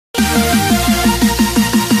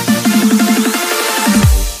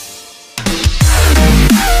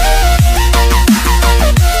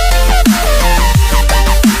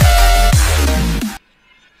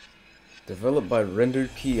by rendered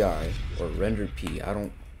PI or rendered P. I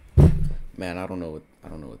don't know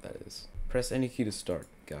what that is. Press any key to start.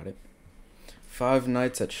 Got it. Five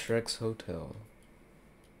Nights at Shrek's Hotel.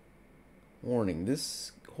 Warning: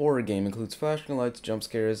 this horror game includes flashing lights, jump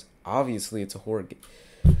scares. Obviously, it's a horror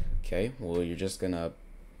game. Okay, well, you're just gonna,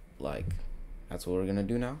 like, that's what we're gonna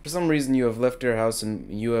do now. For some reason, you have left your house and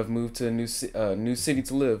you have moved to a new city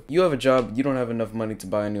to live. You have a job, you don't have enough money to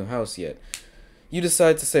buy a new house yet. You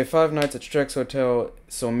decide to stay 5 nights at Shrek's Hotel,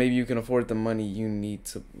 so maybe you can afford the money you need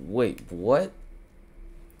to. Wait, what?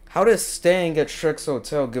 How does staying at Shrek's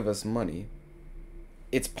Hotel give us money?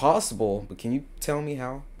 It's possible, but can you tell me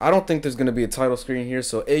how? I don't think there's gonna be a title screen here,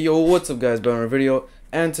 so hey yo, what's up guys, back on our video,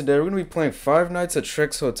 and today we're gonna be playing 5 Nights at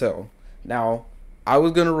Shrek's Hotel. Now, I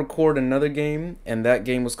was gonna record another game, and that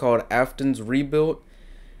game was called Afton's Rebuilt.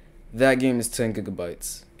 That game is 10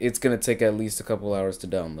 gigabytes. It's gonna take at least a couple hours to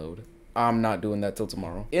download. I'm not doing that till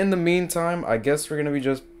tomorrow. In the meantime, I guess we're gonna be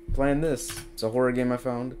just playing this. It's a horror game I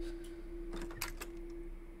found.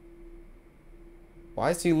 Why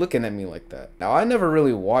is he looking at me like that? Now, I never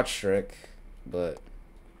really watched Shrek, but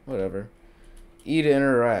whatever. E to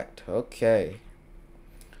interact. Okay.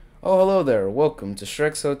 Oh, hello there. Welcome to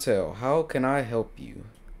Shrek's Hotel. How can I help you?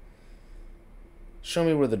 Show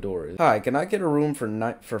me where the door is. Hi, can I get a room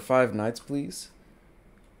for 5 nights, please?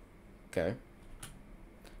 Okay.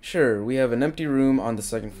 Sure, we have an empty room on the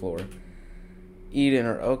 2nd floor. E to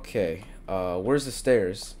enter. Okay. Where's the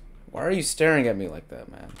stairs? Why are you staring at me like that,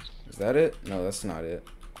 man? Is that it? No, that's not it.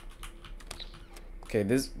 Okay,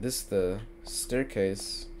 this is the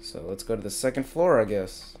staircase. So let's go to the 2nd floor, I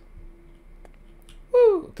guess.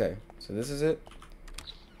 Woo! Okay, so this is it.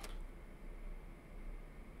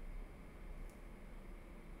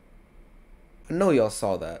 I know y'all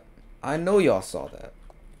saw that. I know y'all saw that.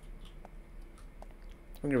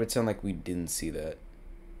 I'm gonna pretend like we didn't see that.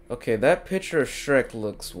 Okay, that picture of Shrek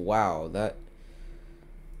looks wow.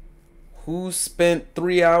 Who spent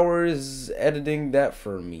 3 hours editing that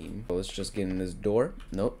for me? Let's just get in this door.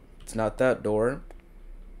 Nope, it's not that door.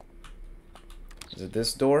 Is it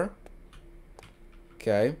this door?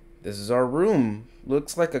 Okay, this is our room.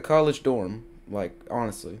 Looks like a college dorm, like,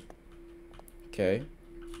 honestly. Okay,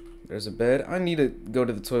 there's a bed. I need to go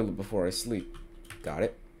to the toilet before I sleep. Got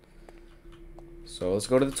it. So let's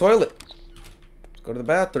go to the toilet. Let's go to the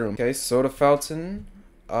bathroom. Okay, soda fountain.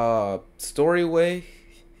 Storyway.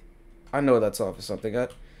 I know that's off of something.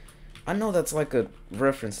 I know that's like a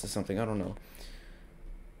reference to something. I don't know.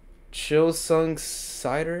 Chill Sung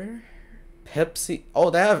Cider? Pepsi? Oh,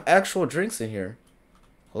 they have actual drinks in here.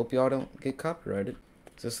 Hope y'all don't get copyrighted.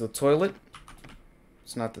 Is this the toilet?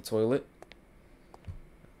 It's not the toilet.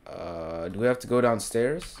 Do we have to go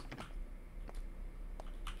downstairs?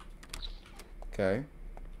 Okay.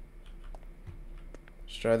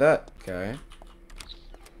 Let's try that. Okay.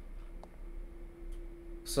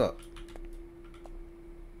 What's up?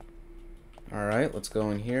 Alright, let's go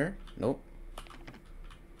in here. Nope.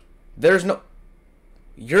 There's no...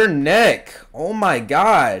 Your neck! Oh my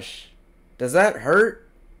gosh! Does that hurt?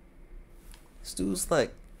 This dude's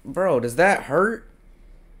like... Bro, does that hurt?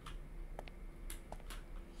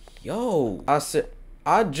 Yo!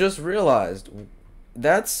 I just realized...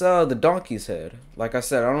 That's the donkey's head. Like I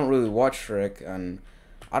said, I don't really watch Shrek, and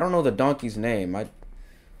I don't know the donkey's name. I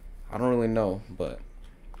don't really know, but...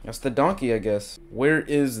 That's the donkey, I guess. Where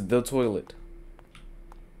is the toilet?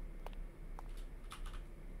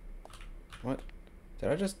 What? Did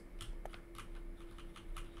I just...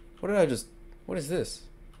 What did I just... What is this?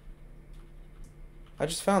 I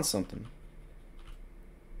just found something.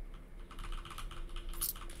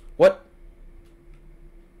 What?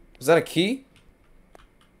 Was that a key?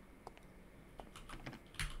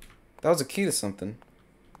 That was a key to something.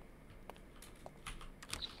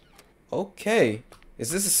 Okay. Is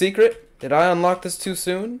this a secret? Did I unlock this too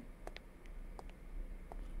soon?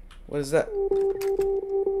 What is that?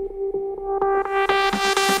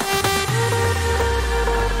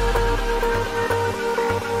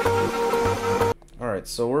 Alright,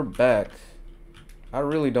 so we're back. I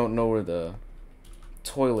really don't know where the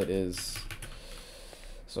toilet is.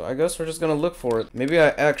 So I guess we're just gonna look for it. Maybe I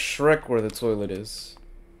ask Shrek where the toilet is.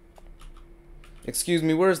 Excuse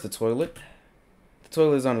me, where's the toilet? The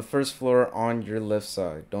toilet is on the 1st floor on your left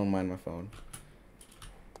side. Don't mind my phone.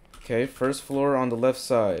 Okay, 1st floor on the left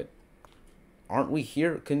side. Aren't we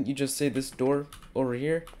here? Couldn't you just say this door over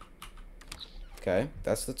here? Okay,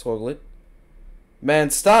 that's the toilet. Man,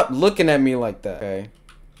 stop looking at me like that. Okay.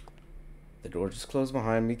 The door just closed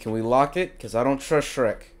behind me. Can we lock it? Because I don't trust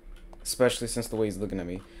Shrek. Especially since the way he's looking at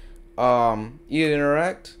me. You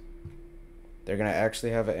interact. They're gonna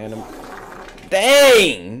actually have an anim...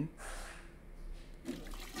 Dang!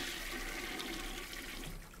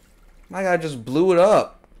 My guy just blew it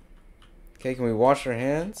up. Okay, can we wash our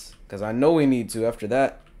hands? Because I know we need to after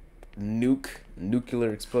that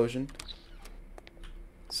nuclear explosion.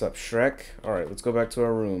 What's up, Shrek? Alright, let's go back to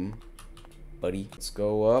our room, buddy. Let's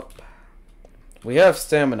go up. We have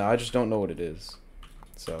stamina, I just don't know what it is.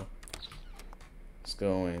 So, let's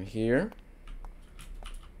go in here.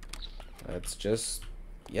 Let's just,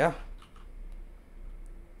 yeah.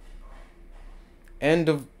 End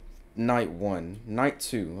of night 1. Night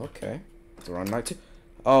 2, okay. So we're on night 2.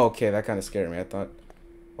 Oh, okay, that kind of scared me. I thought,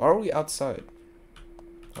 why are we outside?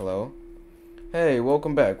 Hello? Hey,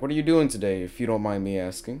 welcome back. What are you doing today, if you don't mind me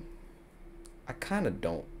asking? I kind of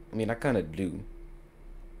don't. I mean, I kind of do.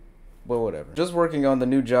 But whatever. Just working on the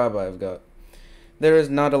new job I've got. There is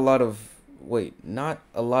not a lot of... Wait, not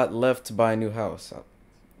a lot left to buy a new house. I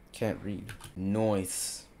can't read.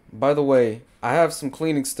 Noise. By the way, I have some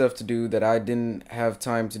cleaning stuff to do that I didn't have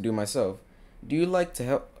time to do myself. Do you like to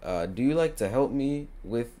help me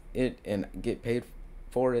with it and get paid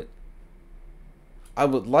for it? I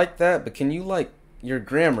would like that, but can you like your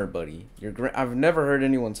grammar, buddy? I've never heard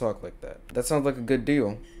anyone talk like that. That sounds like a good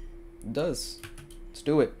deal. It does. Let's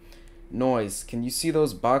do it. Noise. Can you see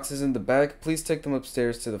those boxes in the back? Please take them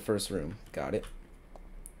upstairs to the first room. Got it.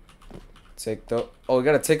 Oh, we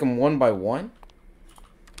gotta take them one by one?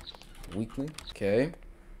 Weekly. Okay.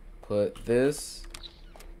 Put this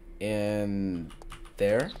in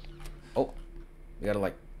there. Oh, we gotta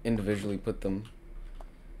like individually put them.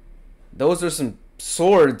 Those are some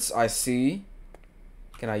swords I see.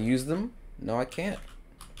 Can I use them? No, I can't.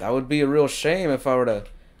 That would be a real shame if I were to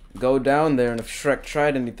go down there and if Shrek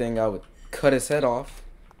tried anything, I would cut his head off.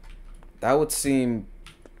 That would seem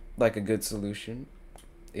like a good solution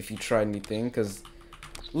if he tried anything, because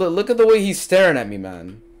look at the way he's staring at me,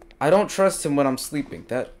 man. I don't trust him when I'm sleeping.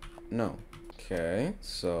 No. Okay,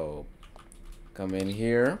 so come in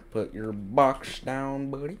here, put your box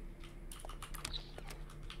down, buddy.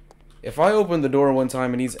 If I open the door one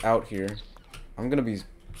time and he's out here, I'm gonna be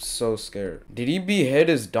so scared. Did he behead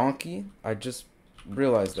his donkey? I just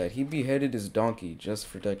realized that. He beheaded his donkey just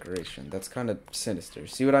for decoration. That's kind of sinister.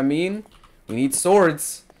 See what I mean? We need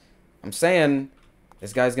swords. I'm saying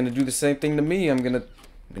this guy's gonna do the same thing to me. I'm gonna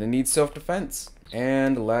need self-defense.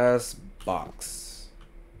 And last box.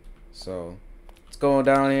 So let's go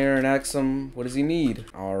down here and ask him what does he need.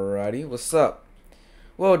 Alrighty, what's up?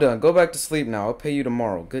 Well done. Go back to sleep now. I'll pay you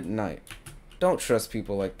tomorrow. Good night. Don't trust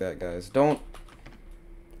people like that, guys. Don't.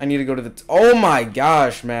 I need to go to the... Oh my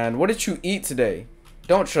gosh, man. What did you eat today?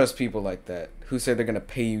 Don't trust people like that who say they're going to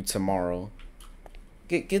pay you tomorrow.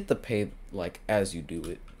 Get the pay, like, as you do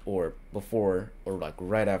it. Or before, or, like,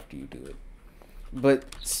 right after you do it. But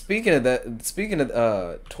speaking of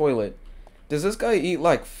that, toilet, does this guy eat,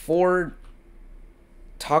 like, 4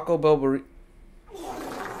 Taco Bell burritos?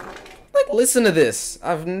 Like, listen to this.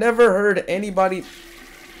 I've never heard anybody...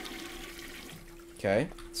 Okay,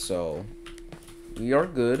 so we are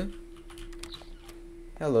good.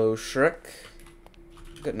 Hello, Shrek.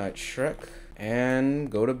 Good night, Shrek.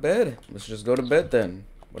 And go to bed. Let's just go to bed then.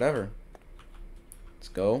 Whatever. Let's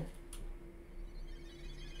go.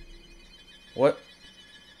 What?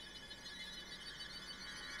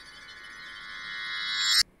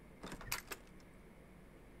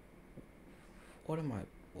 What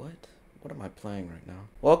am I playing right now?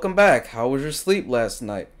 Welcome back. How was your sleep last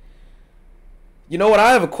night? You know what?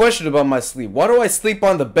 I have a question about my sleep. Why do I sleep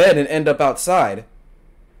on the bed and end up outside?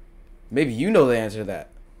 Maybe you know the answer to that.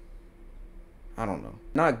 I don't know.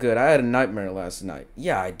 Not good. I had a nightmare last night.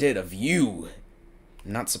 Yeah, I did, of you.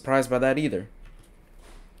 I'm not surprised by that either.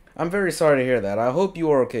 I'm very sorry to hear that. I hope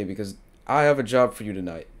you are okay because I have a job for you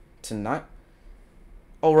tonight. Tonight?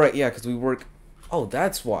 Oh, right. Yeah, because we work... Oh,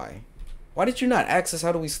 that's why. Why did you not ask us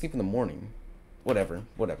how do we sleep in the morning? Whatever.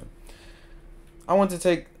 I want you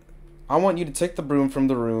to take the broom from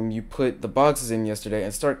the room you put the boxes in yesterday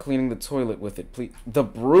and start cleaning the toilet with it, please. The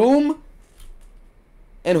broom?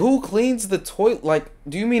 And who cleans the toilet? Like,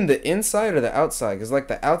 do you mean the inside or the outside? Because, like,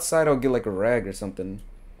 the outside I'll get, like, a rag or something.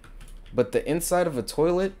 But the inside of a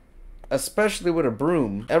toilet? Especially with a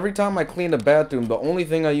broom. Every time I clean a bathroom, the only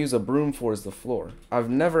thing I use a broom for is the floor. I've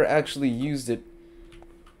never actually used it.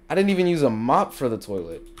 I didn't even use a mop for the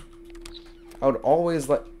toilet. I would always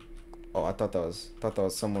like... Oh, I thought that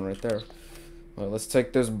was someone right there. Well, let's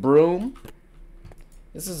take this broom.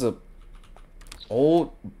 This is a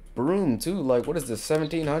old broom too. Like, what is this,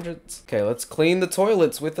 1700s? Okay, let's clean the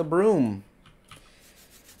toilets with a broom.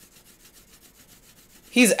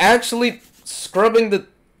 He's actually scrubbing the...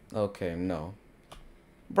 Okay, no.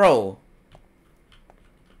 Bro.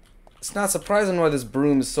 It's not surprising why this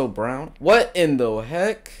broom is so brown. What in the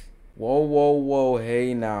heck? Whoa,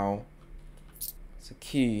 hey now. It's a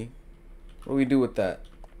key. What do we do with that?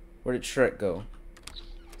 Where did Shrek go?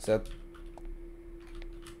 Is that...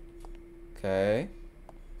 Okay.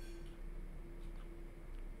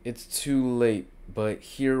 It's too late, but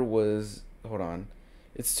here was... Hold on.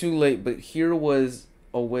 It's too late, but here was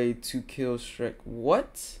a way to kill Shrek.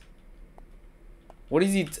 What? What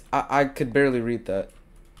is he... I could barely read that.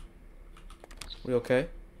 We okay?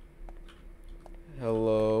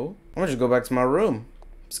 Hello? I'm gonna just go back to my room.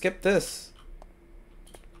 Skip this.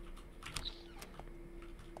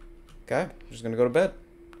 Okay, I'm just gonna go to bed.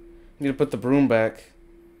 Need to put the broom back.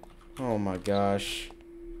 Oh my gosh.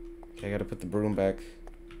 Okay, I gotta put the broom back.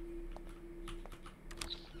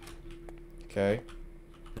 Okay.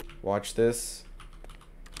 Watch this.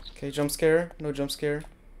 Okay, jump scare. No jump scare.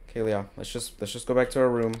 Okay, Leah, let's just go back to our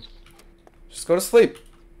room. Just go to sleep.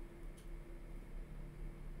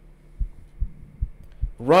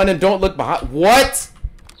 Run and don't look behind. What?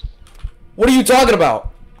 What are you talking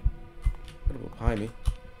about? Look behind me.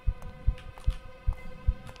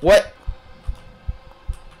 What?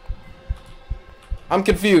 I'm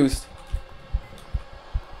confused.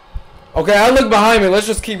 Okay, I look behind me. Let's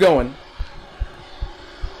just keep going.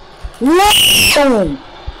 Whoa!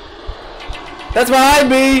 That's behind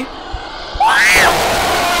me.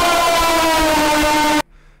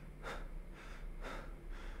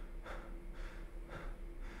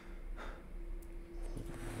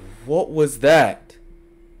 What was that?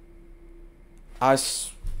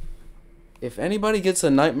 If anybody gets a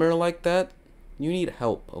nightmare like that, you need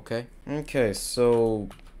help, okay? Okay, so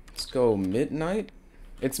let's go midnight.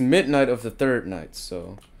 It's midnight of the third night,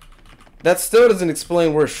 so that still doesn't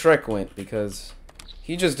explain where Shrek went because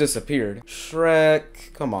he just disappeared.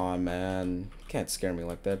 Shrek, come on, man. You can't scare me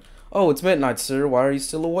like that. Oh, it's midnight, sir. Why are you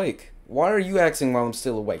still awake? Why are you acting while I'm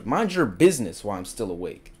still awake? Mind your business while I'm still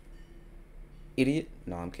awake. Idiot.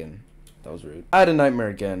 No, I'm kidding. That was rude. I had a nightmare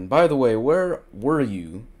again. By the way, where were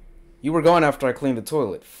you? You were gone after I cleaned the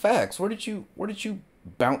toilet. Facts. Where did you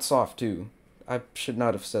bounce off to? I should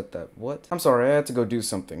not have said that. What? I'm sorry, I had to go do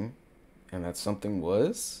something. And that something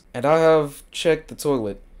was? And I have checked the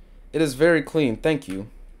toilet. It is very clean, thank you.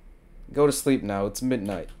 Go to sleep now, it's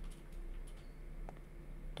midnight.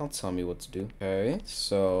 Don't tell me what to do. Okay,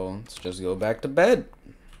 so let's just go back to bed.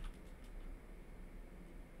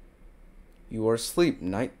 You are asleep,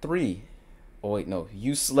 night 3. Oh wait, no,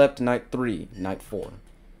 you slept night 3, night 4.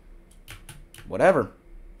 Whatever.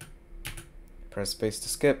 Press space to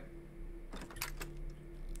skip.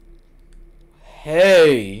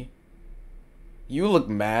 Hey! You look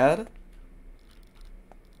mad.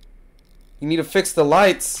 You need to fix the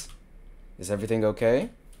lights. Is everything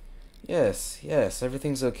okay? Yes,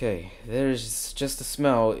 everything's okay. There's just a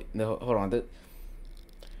smell. No, hold on.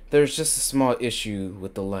 There's just a small issue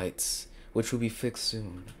with the lights, which will be fixed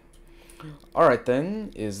soon. Alright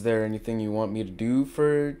then, is there anything you want me to do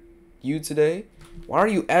for you today? Why are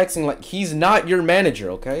you acting like he's not your manager,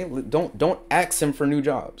 okay? Don't ask him for new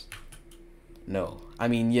jobs. No, I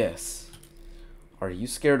mean yes. Are you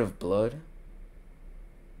scared of blood?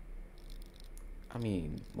 I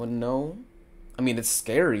mean, well, no. I mean, it's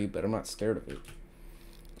scary, but I'm not scared of it.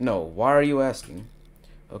 No, why are you asking?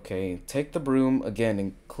 Okay, take the broom again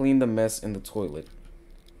and clean the mess in the toilet.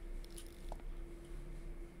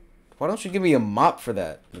 Why don't you give me a mop for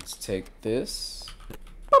that? Let's take this.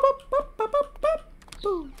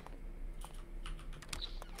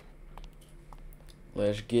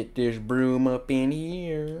 Let's get this broom up in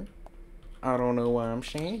here. I don't know why I'm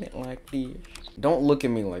saying it like this. Don't look at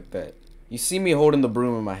me like that. You see me holding the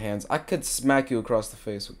broom in my hands. I could smack you across the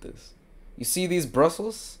face with this. You see these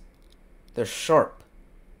bristles? They're sharp.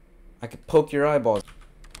 I could poke your eyeballs.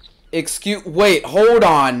 Wait, hold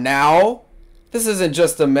on now. This isn't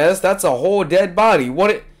just a mess. That's a whole dead body.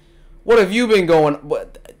 What have you been going?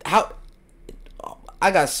 How? I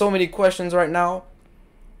got so many questions right now.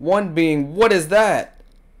 One being, what is that?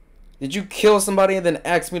 Did you kill somebody and then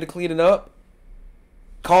ask me to clean it up?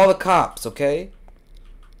 Call the cops, okay?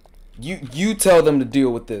 You tell them to deal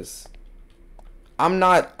with this. I'm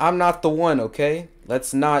not the one, okay?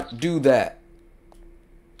 Let's not do that.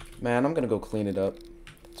 Man, I'm gonna go clean it up.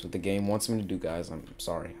 That's what the game wants me to do, guys. I'm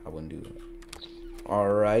sorry, I wouldn't do that.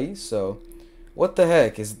 Alright, so what the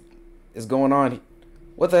heck is going on?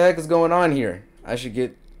 What the heck is going on here? I should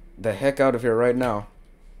get the heck out of here right now.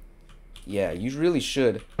 Yeah, you really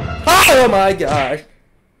should. Oh my gosh!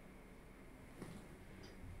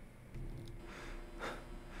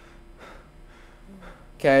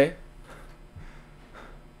 Okay.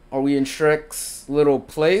 Are we in Shrek's little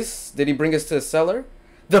place? Did he bring us to a cellar?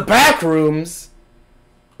 The back rooms?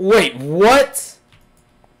 Wait, what?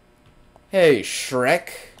 Hey, Shrek.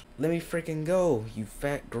 Let me freaking go, you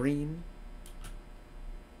fat green.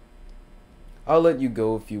 I'll let you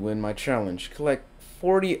go if you win my challenge. Collect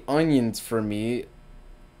 40 onions for me,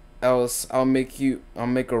 else I'll make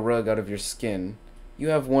a rug out of your skin. You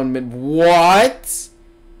have 1 minute. What?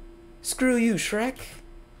 Screw you, Shrek.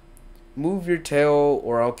 Move your tail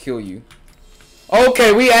or I'll kill you.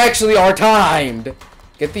 Okay, we actually are timed.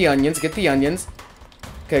 Get the onions. Get the onions.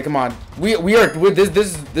 Okay, come on. We are.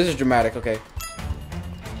 This is dramatic. Okay.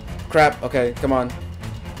 Crap. Okay, come on.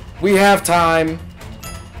 We have time.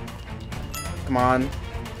 Come on.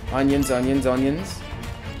 Onions, onions, onions.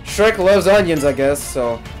 Shrek loves onions, I guess.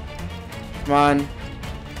 So, come on.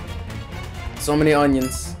 So many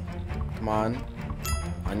onions. Come on.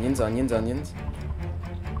 Onions, onions, onions.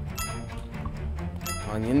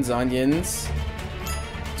 Onions, onions.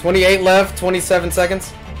 28 left, 27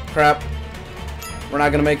 seconds. Crap. We're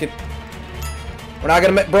not gonna make it. We're not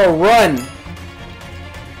gonna make. Bro, run!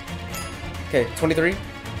 Okay, 23.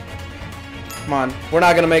 Come on. We're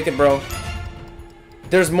not gonna make it, bro.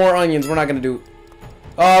 There's more onions. We're not gonna do it.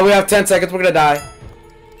 Oh, we have 10 seconds. We're gonna die.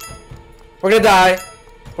 We're gonna die.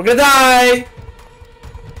 We're gonna die!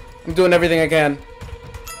 I'm doing everything I can.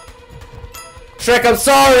 Shrek, I'm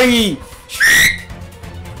sorry!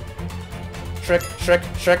 Shrek, Shrek,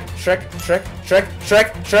 Shrek, Shrek, Shrek, Shrek,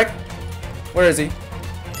 Shrek, Shrek. Where is he?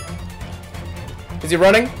 Is he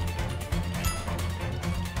running?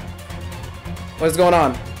 What is going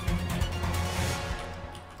on?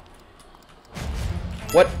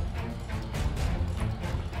 What?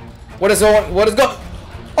 What is going?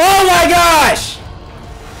 Oh my gosh!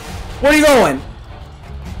 Where are you going?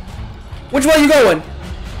 Which way are you going?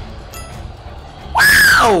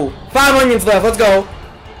 Wow! 5 onions left. Let's go.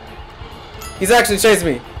 He's actually chasing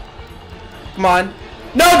me. Come on.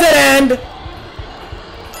 No dead end!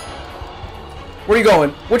 Where are you going?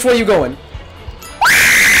 Which way are you going?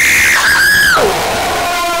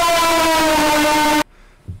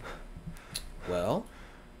 Well,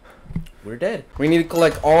 we're dead. We need to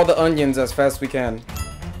collect all the onions as fast as we can.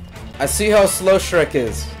 I see how slow Shrek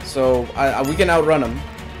is, so we can outrun him.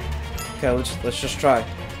 Okay, let's just try.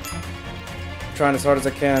 I'm trying as hard as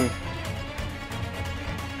I can.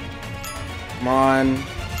 Come on.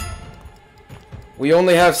 We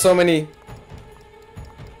only have so many.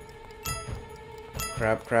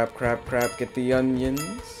 Crap, crap, crap, crap. Get the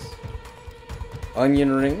onions.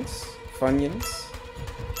 Onion rings. Funyuns.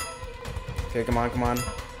 Okay, come on, come on.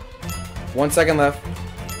 1 second left.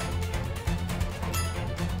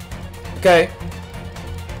 Okay.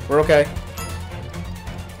 We're okay.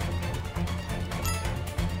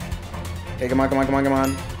 Okay, come on, come on, come on, come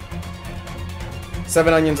on.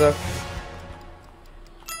 7 onions left.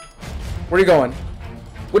 Where are you going?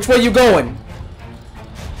 Which way you going?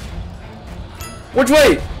 Which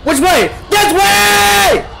way? Which way? This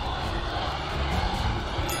way!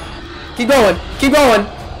 Keep going. Keep going.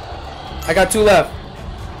 I got 2 left.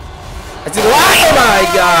 I see the. Oh my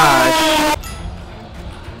gosh!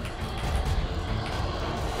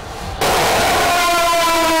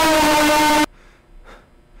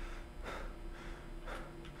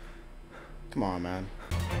 Come on, man.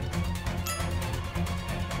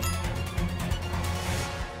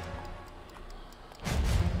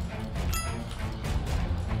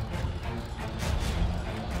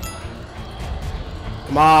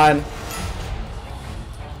 Come on.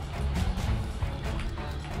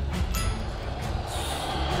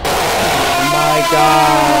 Oh my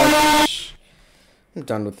gosh. I'm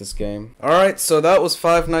done with this game. Alright, so that was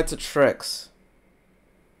 5 Nights at SHREK'S.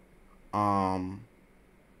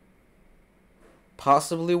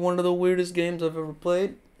 Possibly one of the weirdest games I've ever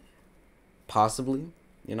played. Possibly,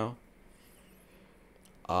 you know.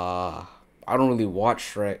 I don't really watch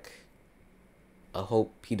Shrek. I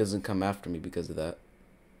hope he doesn't come after me because of that.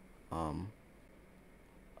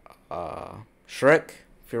 Shrek,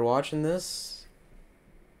 if you're watching this,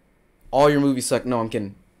 all your movies suck. No, I'm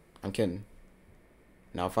kidding. I'm kidding.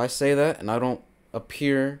 Now, if I say that and I don't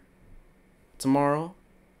appear tomorrow,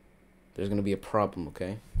 there's gonna be a problem,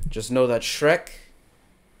 okay? Just know that Shrek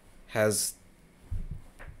has,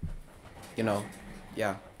 you know,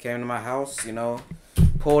 yeah, came to my house, you know,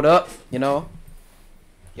 pulled up, you know,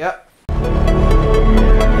 yep.